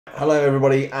Hello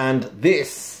everybody, and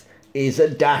this is a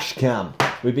dash cam.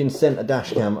 We've been sent a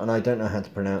dash cam and I don't know how to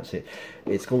pronounce it.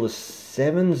 It's called a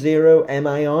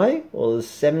 70MAI or the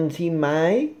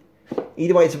 70MAI.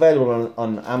 Either way, it's available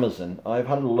on Amazon. I've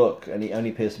had a look and it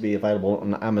only appears to be available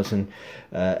on Amazon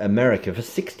America for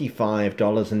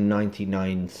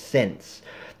 $65.99.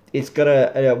 It's got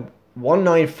a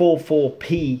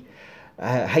 1944p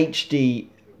HD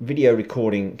video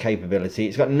recording capability.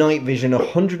 It's got night vision,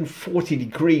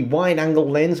 140-degree wide-angle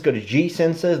lens, got a G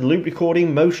sensor, loop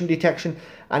recording, motion detection,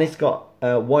 and it's got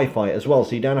Wi-Fi as well,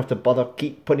 so you don't have to bother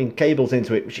keep putting cables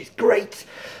into it, which is great.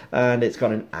 And it's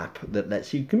got an app that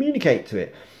lets you communicate to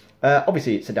it.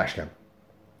 Obviously, it's a dash cam,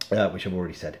 which I've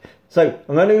already said. So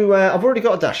I'm going to. I've already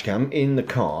got a dash cam in the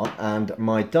car, and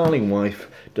my darling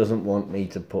wife doesn't want me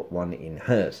to put one in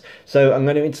hers. So I'm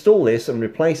going to install this and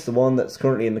replace the one that's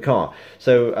currently in the car.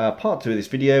 So part 2 of this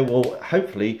video will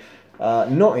hopefully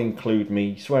not include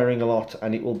me swearing a lot,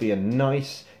 and it will be a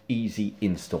nice, easy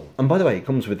install. And by the way, it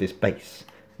comes with this base,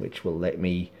 which will let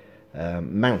me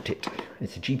mount it.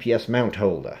 It's a GPS mount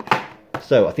holder.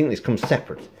 So I think this comes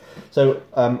separate. So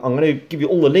I'm going to give you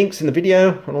all the links in the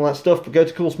video and all that stuff, but go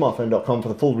to Coolsmartphone.com for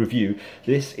the full review.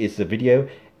 This is the video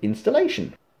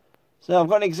installation. So I've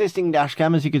got an existing dash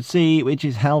cam, as you can see, which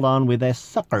is held on with a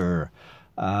sucker.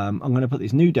 I'm going to put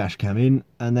this new dash cam in,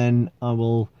 and then I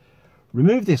will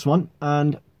remove this one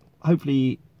and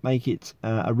hopefully make it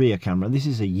a rear camera. This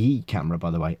is a Yi camera,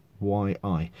 by the way,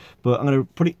 YI. But I'm going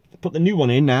to put the new one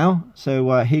in now.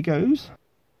 So here goes.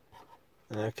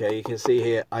 Okay, you can see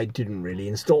here I didn't really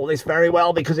install this very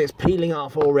well because it's peeling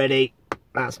off already.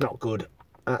 That's not good.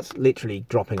 That's literally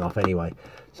dropping off anyway.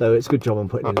 So it's a good job I'm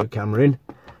putting a new camera in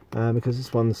because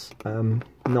this one's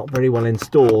not very well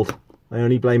installed. I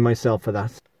only blame myself for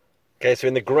that. Okay, so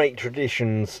in the great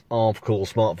traditions of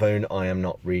Coolsmartphone, I am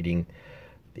not reading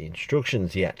the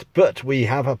instructions yet, but we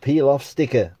have a peel off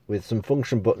sticker with some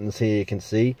function buttons here, you can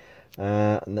see.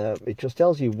 And it just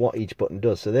tells you what each button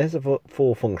does. So there's the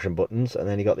 4 function buttons, and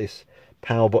then you got this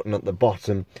power button at the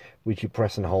bottom, which you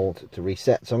press and hold to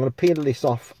reset. So I'm going to peel this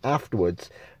off afterwards,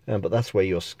 but that's where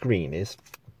your screen is.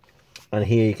 And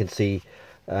here you can see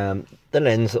the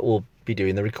lens that will be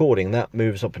doing the recording. That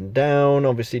moves up and down,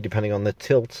 obviously depending on the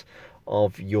tilt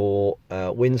of your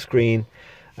windscreen.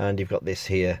 And you've got this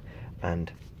here,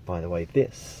 and by the way,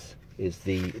 this is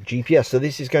the GPS. So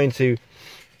this is going to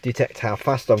detect how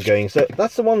fast I'm going. So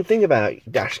that's the one thing about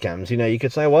dash cams, you know, you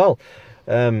could say, well,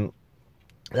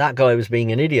 that guy was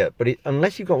being an idiot, but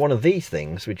unless you've got one of these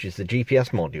things, which is the GPS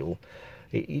module,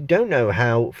 you don't know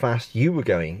how fast you were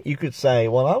going. You could say,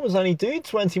 well, I was only doing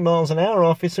 20 miles an hour,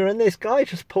 officer, and this guy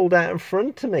just pulled out in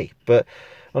front of me. But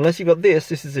unless you've got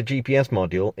this is a GPS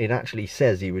module, it actually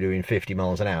says you were doing 50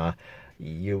 miles an hour.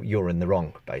 You're in the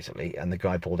wrong, basically, and the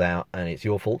guy pulled out, and it's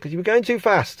your fault because you were going too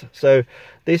fast. So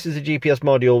this is a GPS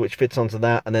module which fits onto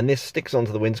that, and then this sticks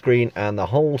onto the windscreen, and the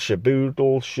whole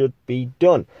shaboodle should be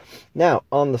done. Now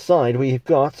on the side we've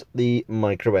got the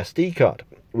micro SD card.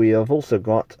 We have also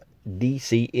got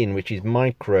DC in, which is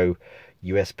micro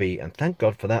USB, and thank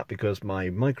God for that, because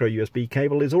my micro USB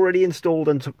cable is already installed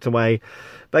and tucked away,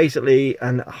 basically.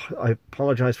 And I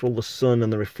apologize for all the sun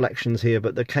and the reflections here,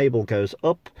 but the cable goes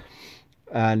up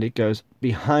and it goes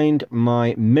behind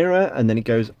my mirror, and then it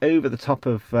goes over the top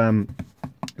of the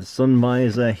sun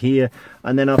visor here,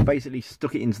 and then I've basically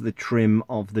stuck it into the trim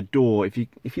of the door. If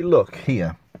you look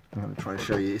here, I'm going to try and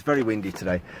show you. It's very windy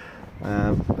today,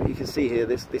 but you can see here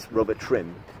this rubber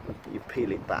trim. You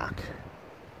peel it back,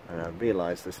 and I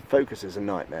realise this focus is a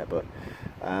nightmare, but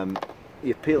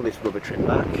you peel this rubber trim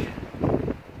back,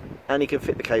 and you can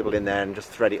fit the cable in there and just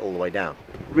thread it all the way down.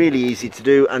 Really easy to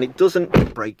do, and it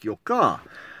doesn't break your car.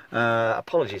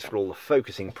 Apologies for all the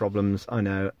focusing problems. I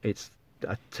know it's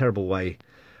a terrible way.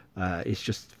 It's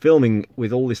just filming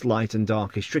with all this light and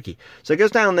dark is tricky. So it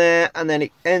goes down there, and then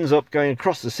it ends up going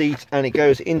across the seat, and it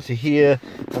goes into here,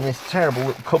 and this terrible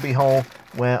little cubby hole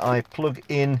where I plug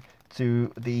in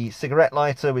to the cigarette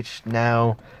lighter, which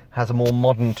now has a more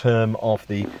modern term of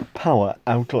the power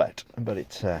outlet, but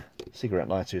it's cigarette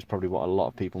lighter is probably what a lot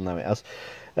of people know it as.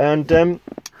 And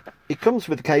it comes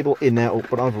with the cable in there,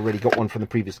 but I've already got one from the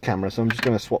previous camera, so I'm just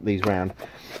going to swap these round.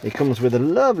 It comes with a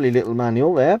lovely little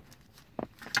manual there,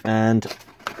 and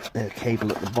a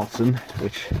cable at the bottom,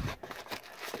 which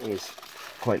is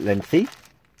quite lengthy.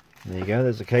 There you go,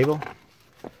 there's the cable.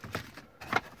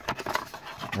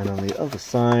 And on the other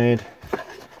side,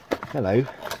 hello,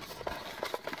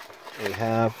 we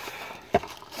have,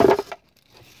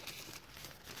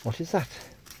 what is that?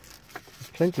 There's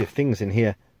plenty of things in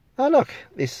here. Oh look,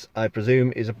 this I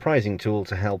presume is a prizing tool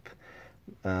to help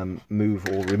move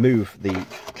or remove the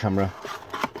camera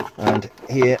And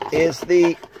here is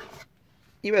the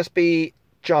USB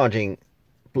charging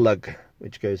plug,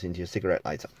 which goes into your cigarette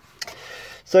lighter.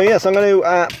 So yes, I'm going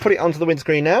to put it onto the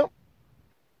windscreen now.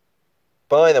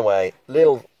 By the way,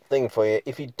 little thing for you,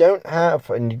 if you don't have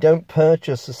and you don't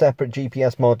purchase a separate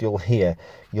GPS module here,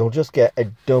 you'll just get a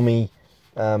dummy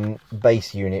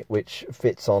base unit which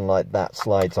fits on like that,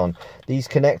 slides on. These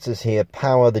connectors here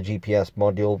power the GPS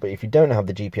module, but if you don't have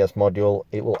the GPS module,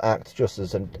 it will act just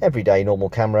as an everyday normal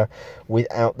camera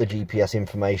without the GPS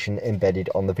information embedded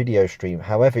on the video stream.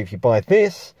 However, if you buy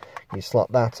this, you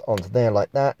slot that onto there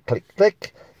like that, click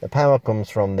click, the power comes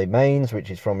from the mains,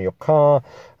 which is from your car,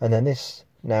 and then this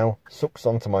now sucks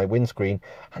onto my windscreen,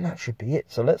 and that should be it.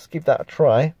 So let's give that a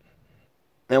try.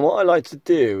 Now what I like to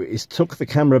do is tuck the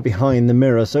camera behind the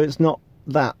mirror so it's not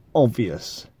that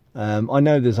obvious. I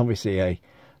know there's obviously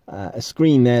a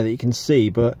screen there that you can see,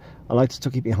 but I like to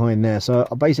tuck it behind there. So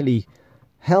I basically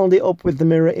held it up with the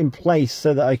mirror in place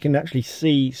so that I can actually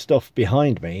see stuff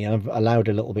behind me. I've allowed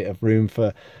a little bit of room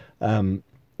for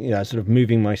you know, sort of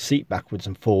moving my seat backwards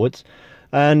and forwards,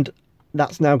 and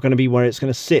that's now going to be where it's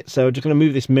going to sit. So I'm just going to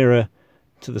move this mirror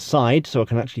to the side so I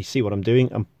can actually see what I'm doing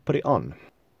and put it on.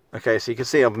 Okay, so you can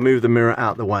see I've moved the mirror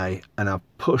out the way and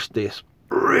I've pushed this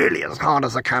really as hard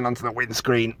as I can onto the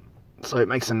windscreen so it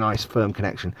makes a nice firm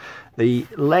connection. The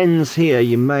lens here,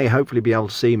 you may hopefully be able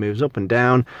to see, moves up and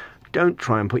down. Don't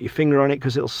try and put your finger on it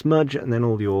because it'll smudge, and then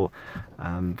all your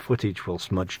footage will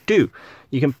smudge too.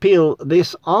 You can peel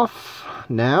this off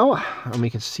now and we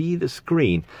can see the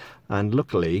screen, and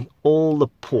luckily all the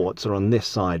ports are on this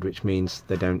side, which means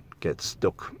they don't get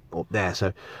stuck up there.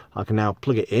 So I can now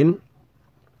plug it in.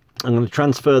 I'm going to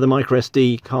transfer the micro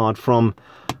SD card from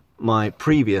my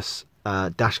previous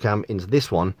dash cam into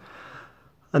this one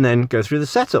and then go through the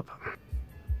setup.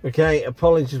 Okay,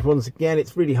 apologies once again,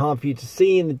 it's really hard for you to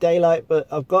see in the daylight, but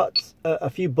I've got a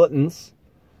few buttons.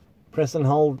 Press and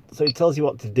hold, so it tells you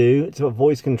what to do. It's a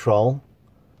voice control.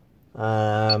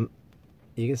 You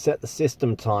can set the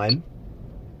system time.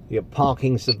 You get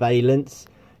parking surveillance.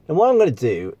 And what I'm going to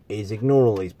do is ignore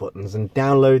all these buttons and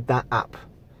download that app.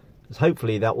 Because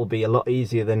hopefully that will be a lot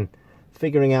easier than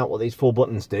figuring out what these 4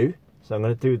 buttons do. So I'm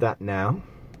going to do that now.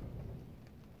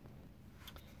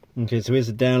 Okay, so here's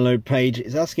the download page.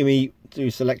 It's asking me to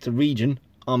select a region.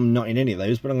 I'm not in any of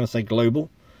those, but I'm going to say global.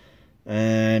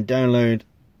 And download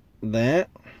there.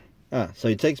 So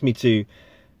it takes me to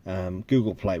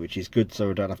Google Play, which is good, so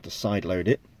I don't have to sideload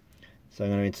it. So I'm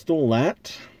going to install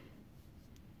that.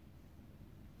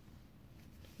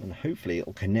 And hopefully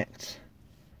it'll connect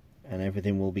and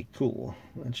everything will be cool.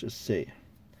 Let's just see.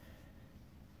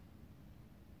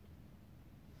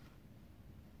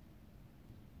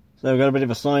 So I've got a bit of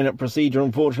a sign up procedure,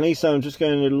 unfortunately, so I'm just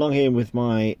going to log in with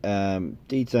my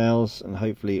details, and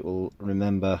hopefully it will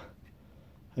remember.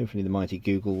 Hopefully the mighty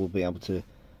Google will be able to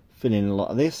fill in a lot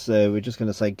of this. So we're just going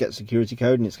to say get security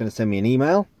code, and it's going to send me an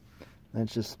email.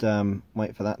 Let's just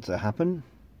wait for that to happen.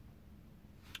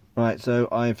 Right, so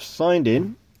I've signed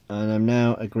in and I'm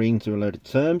now agreeing to a load of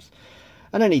terms,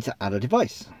 and I need to add a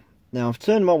device. Now I've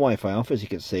turned my Wi-Fi off, as you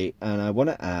can see, and I want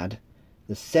to add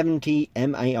the 70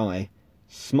 MAI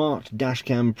Smart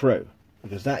Dashcam Pro,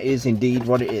 because that is indeed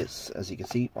what it is, as you can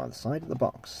see by the side of the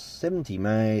box. 70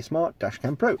 MAI Smart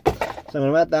Dashcam Pro. So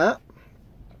I'm going to add that.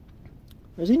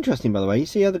 It's interesting, by the way, you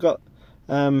see how they've got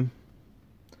air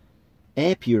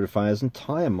purifiers and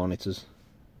tyre monitors.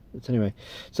 But anyway,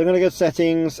 so I'm going to go to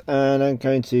settings, and I'm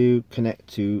going to connect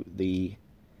to the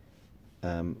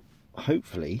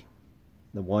hopefully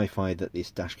the Wi-Fi that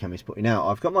this dash cam is putting out.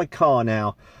 I've got my car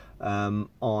now on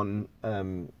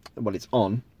well, it's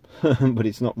on but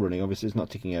it's not running, obviously it's not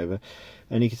ticking over,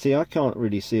 and you can see I can't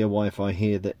really see a Wi-Fi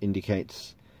here that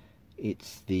indicates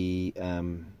it's the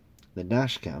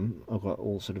dash cam. I've got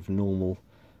all sort of normal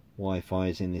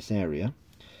Wi-Fi's in this area.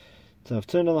 So I've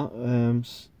turned on,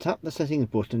 tap the settings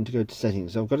button to go to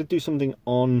settings. So I've got to do something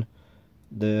on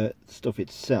the stuff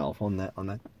itself, on that.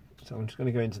 So I'm just going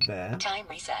to go into there. Time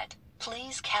reset.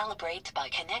 Please calibrate by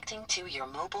connecting to your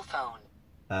mobile phone.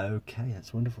 Okay,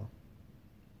 that's wonderful.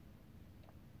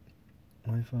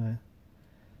 Wi-Fi.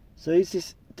 So is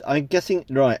this, I'm guessing,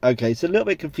 right, okay, it's a little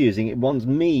bit confusing. It wants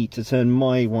me to turn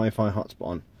my Wi-Fi hotspot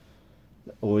on.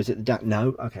 Or is it the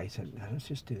no? Okay, so let's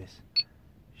just do this.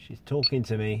 She's talking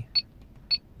to me.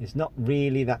 It's not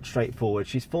really that straightforward.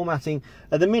 She's formatting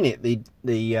at the minute. The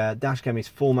dashcam is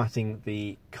formatting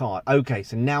the card. Okay,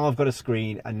 so now I've got a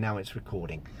screen and now it's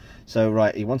recording. So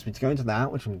right, he wants me to go into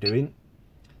that, which I'm doing,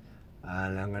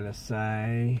 and I'm going to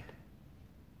say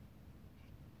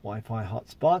Wi-Fi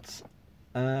hotspots.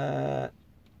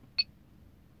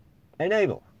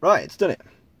 Enable. Right, it's done it.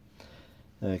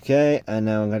 Okay, and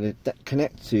now I'm going to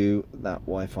connect to that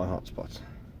Wi-Fi hotspot.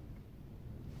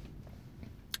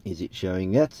 Is it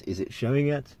showing yet? Is it showing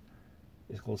yet?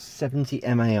 It's called 70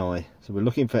 MAI. So we're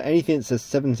looking for anything that says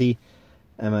 70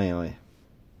 MAI.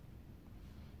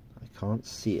 I can't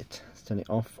see it. Let's turn it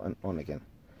off and on again.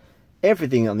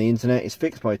 Everything on the internet is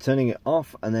fixed by turning it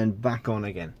off and then back on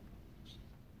again.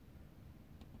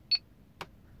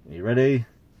 Are you ready?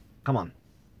 Come on.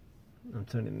 I'm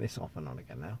turning this off and on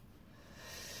again now.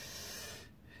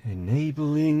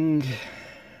 Enabling.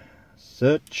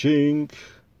 Searching.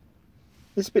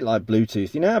 It's a bit like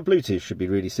Bluetooth. You know how Bluetooth should be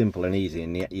really simple and easy,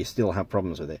 and yet you still have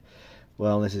problems with it.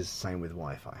 Well, this is the same with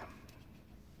Wi-Fi.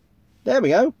 There we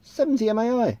go. 70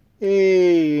 MAI.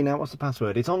 Hey, now what's the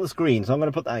password? It's on the screen, so I'm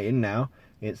going to put that in now.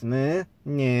 It's there.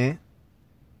 Yeah.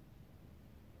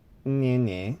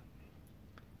 Yeah.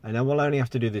 I know we'll only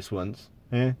have to do this once.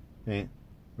 Yeah. Okay.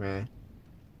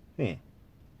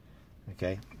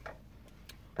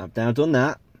 I've now done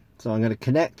that, so I'm going to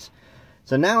connect.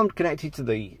 So now I'm connected to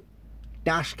the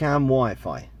dashcam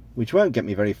Wi-Fi, which won't get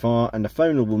me very far, and the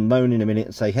phone will moan in a minute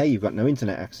and say, hey, you've got no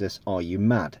internet access, are you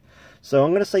mad? So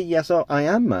I'm going to say yes, I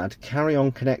am mad, carry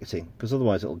on connecting, because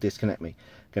otherwise it'll disconnect me.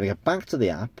 I'm going to go back to the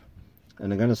app,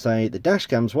 and I'm going to say the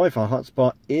dashcam's Wi-Fi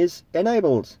hotspot is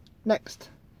enabled. Next.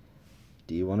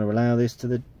 Do you want to allow this to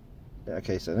the...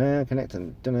 Okay, so now connect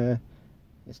and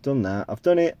it's done that. I've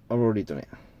done it, I've already done it.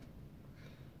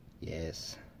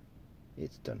 Yes,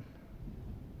 it's done.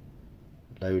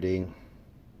 Loading.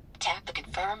 Tap the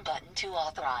confirm button to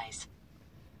authorize.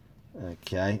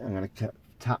 Okay, I'm going to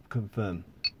tap confirm.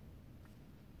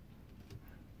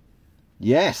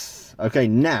 Yes! Okay,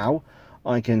 now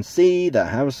I can see the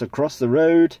house across the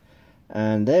road,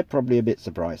 and they're probably a bit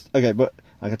surprised. Okay, but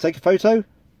I can take a photo.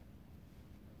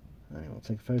 I'll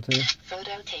take a photo.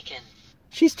 Photo taken.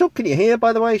 She's talking, can you hear,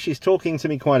 by the way? She's talking to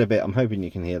me quite a bit. I'm hoping you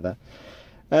can hear that.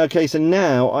 Okay, so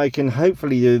now I can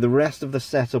hopefully do the rest of the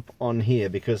setup on here,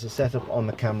 because the setup on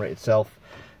the camera itself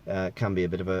can be a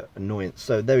bit of an annoyance.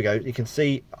 So there we go. You can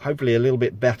see hopefully a little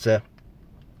bit better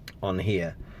on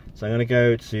here. So I'm going to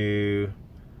go to...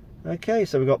 Okay,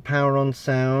 so we've got power on,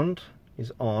 sound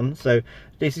is on. So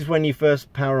this is when you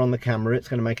first power on the camera, it's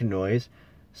going to make a noise.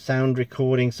 Sound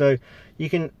recording. So you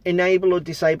can enable or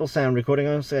disable sound recording.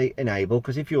 I'm going to say enable,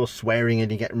 because if you're swearing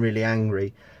and you're getting really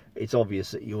angry, it's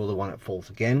obvious that you're the one at fault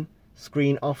again.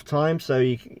 Screen off time. So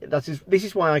this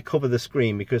is why I cover the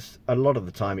screen, because a lot of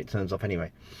the time it turns off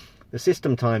anyway. The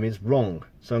system time is wrong.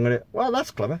 So I'm going to... Well, that's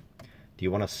clever. Do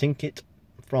you want to sync it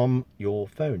from your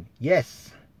phone?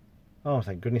 Yes. Oh,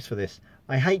 thank goodness for this.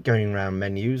 I hate going around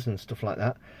menus and stuff like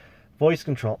that. Voice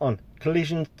control on.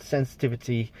 Collision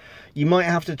sensitivity. You might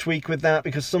have to tweak with that,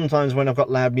 because sometimes when I've got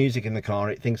loud music in the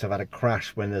car, it thinks I've had a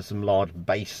crash when there's some large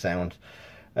bass sound.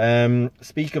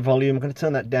 Speaker volume, I'm going to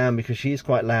turn that down because she is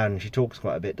quite loud and she talks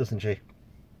quite a bit, doesn't she?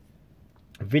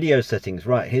 Video settings,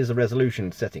 right, here's the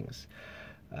resolution settings.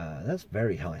 That's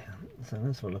very high, so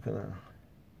let's have a look at that.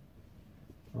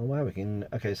 Oh wow, we can...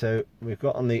 Okay, so we've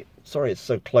got on the... Sorry it's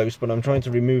so close, but I'm trying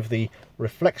to remove the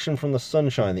reflection from the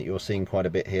sunshine that you're seeing quite a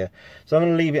bit here. So I'm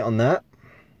going to leave it on that.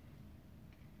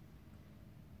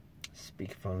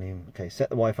 Speaker volume. Okay, set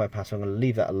the Wi-Fi password. I'm going to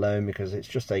leave that alone because it's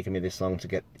just taken me this long to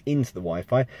get into the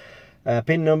Wi-Fi.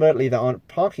 PIN number, leave that on.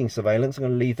 Parking surveillance, I'm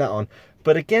going to leave that on.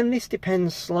 But again, this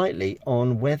depends slightly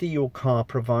on whether your car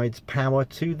provides power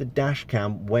to the dash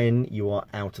cam when you are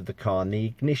out of the car and the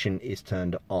ignition is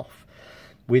turned off.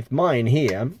 With mine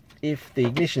here, if the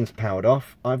ignition's powered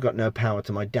off, I've got no power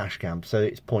to my dash cam, so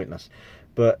it's pointless.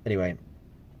 But anyway,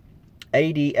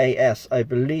 ADAS, I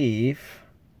believe...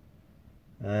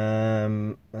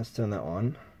 let's turn that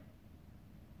on.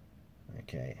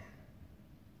 Okay.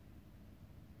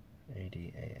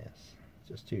 ADAS.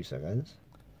 Just 2 seconds.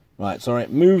 Right, sorry,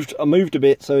 I moved a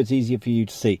bit so it's easier for you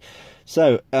to see.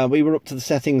 So we were up to the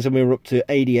settings and we were up to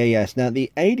ADAS. Now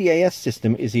the ADAS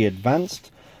system is the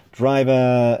Advanced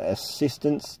Driver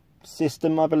Assistance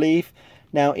System, I believe.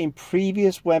 Now, in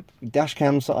previous web dash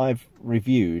cams that I've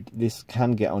reviewed, this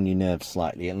can get on your nerves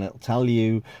slightly, and it'll tell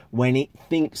you when it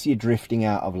thinks you're drifting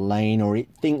out of lane or it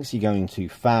thinks you're going too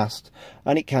fast,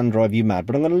 and it can drive you mad.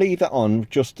 But I'm going to leave that on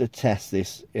just to test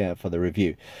this for the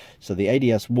review. So the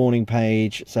ADS warning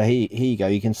page, so here you go,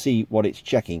 you can see what it's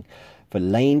checking. For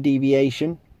lane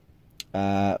deviation,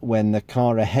 when the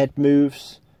car ahead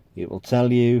moves, it will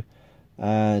tell you.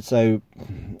 So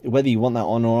whether you want that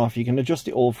on or off, you can adjust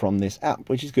it all from this app,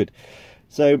 which is good.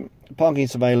 So parking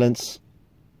surveillance,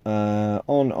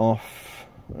 on, off.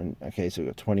 Okay, so we've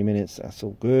got 20 minutes, that's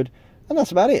all good. And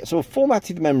that's about it. So I've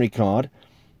formatted the memory card,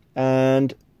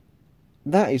 and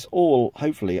that is all,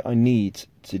 hopefully, I need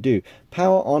to do.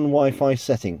 Power on Wi-Fi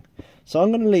setting. So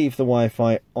I'm going to leave the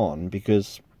Wi-Fi on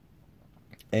because,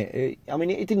 I mean,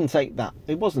 it didn't take that,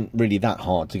 it wasn't really that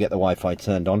hard to get the Wi-Fi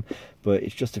turned on, but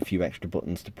it's just a few extra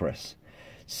buttons to press.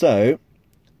 So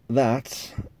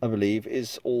that, I believe,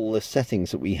 is all the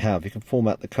settings that we have. You can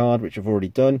format the card, which I've already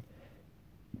done.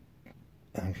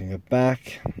 I can go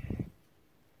back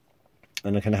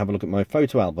and I can have a look at my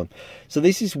photo album. So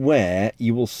this is where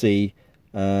you will see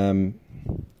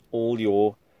all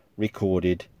your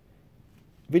recorded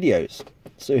videos.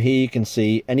 So here you can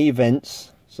see any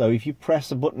events. So if you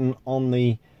press a button on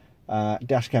the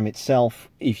dash cam itself,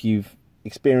 if you've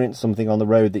experienced something on the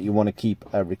road that you want to keep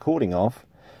a recording of,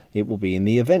 it will be in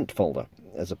the event folder.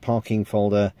 There's a parking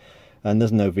folder, and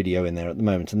there's no video in there at the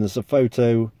moment, and there's a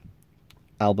photo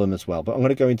album as well. But I'm going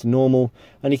to go into normal,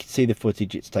 and you can see the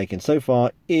footage it's taken so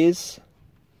far is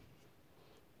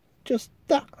just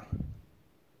that.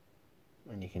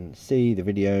 And you can see the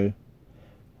video,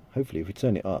 hopefully if we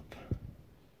turn it up.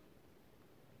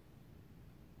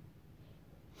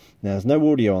 Now there's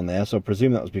no audio on there, so I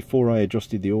presume that was before I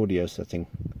adjusted the audio setting.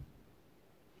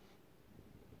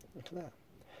 Look at that.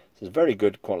 So it's very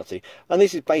good quality. And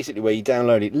this is basically where you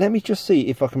download it. Let me just see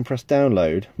if I can press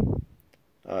download.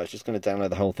 Oh, it's just going to download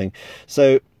the whole thing.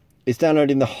 So it's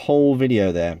downloading the whole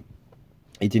video there.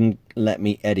 It didn't let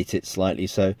me edit it slightly,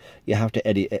 so you have to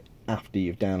edit it after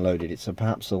you've downloaded it. So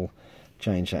perhaps I'll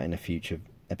change that in a future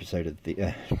episode of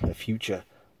the a future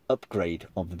upgrade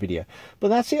of the video. But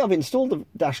that's it. I've installed the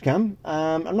dash cam.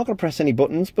 I'm not going to press any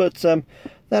buttons, but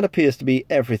that appears to be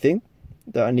everything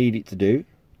that I need it to do.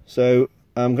 So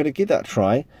I'm going to give that a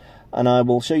try, and I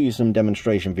will show you some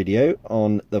demonstration video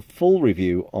on the full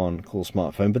review on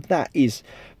Coolsmartphone. But that is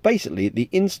basically the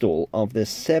install of the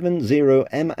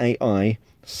 70MAI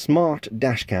smart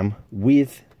dashcam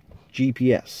with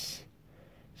GPS.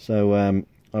 So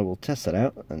I will test that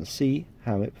out and see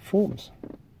how it performs.